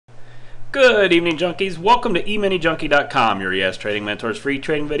Good evening, junkies. Welcome to eminijunkie.com, your ES Trading Mentor's free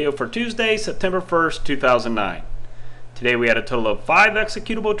trading video for Tuesday, September 1st, 2009. Today we had a total of 5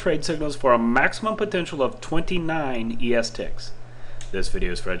 executable trade signals for a maximum potential of 29 ES ticks. This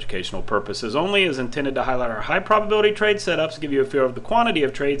video is for educational purposes only, is intended to highlight our high probability trade setups, give you a feel of the quantity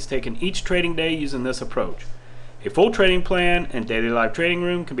of trades taken each trading day using this approach. A full trading plan and daily live trading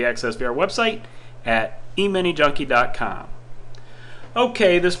room can be accessed via our website at eminijunkie.com.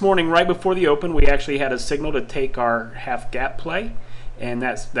 Okay, this morning right before the open we actually had a signal to take our half gap play, and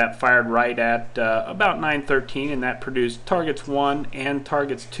that fired right at about 9:13, and that produced targets 1 and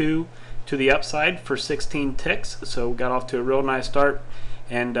targets 2 to the upside for 16 ticks. So we got off to a real nice start,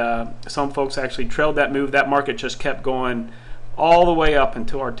 and some folks actually trailed that move. That market just kept going all the way up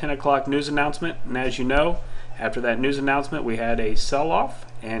until our 10 o'clock news announcement, and as you know, after that news announcement we had a sell-off,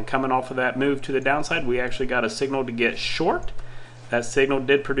 and coming off of that move to the downside we actually got a signal to get short. That signal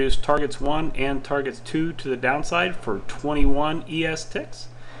did produce targets 1 and targets 2 to the downside for 21 ES ticks,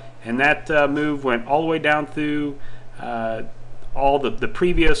 and that move went all the way down through all the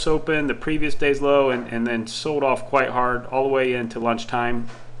previous open, the previous day's low, and then sold off quite hard all the way into lunchtime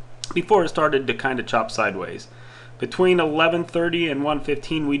before it started to kind of chop sideways. Between 11:30 and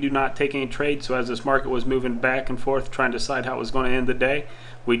 1:15 we do not take any trades, so as this market was moving back and forth trying to decide how it was going to end the day,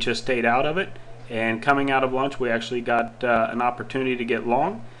 we just stayed out of it. And coming out of lunch we actually got an opportunity to get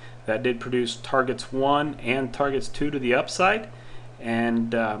long. That did produce targets 1 and targets 2 to the upside,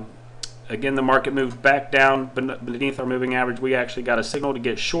 and again the market moved back down beneath our moving average. We actually got a signal to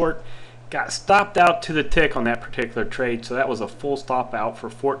get short, got stopped out to the tick on that particular trade, so that was a full stop out for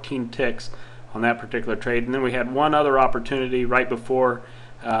 14 ticks on that particular trade. And then we had one other opportunity right before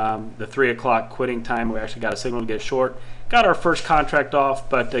the 3 o'clock quitting time. We actually got a signal to get short, got our first contract off,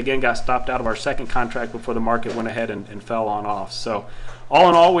 but again got stopped out of our second contract before the market went ahead and fell on off. So all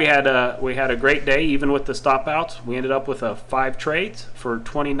in all we had a great day. Even with the stop outs we ended up with 5 trades for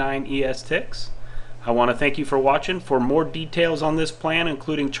 29 ES ticks. I want to thank you for watching. For more details on this plan,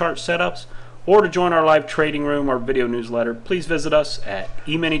 including chart setups, or to join our live trading room or video newsletter, please visit us at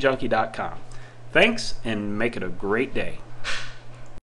eminijunkie.com. Thanks, and make it a great day.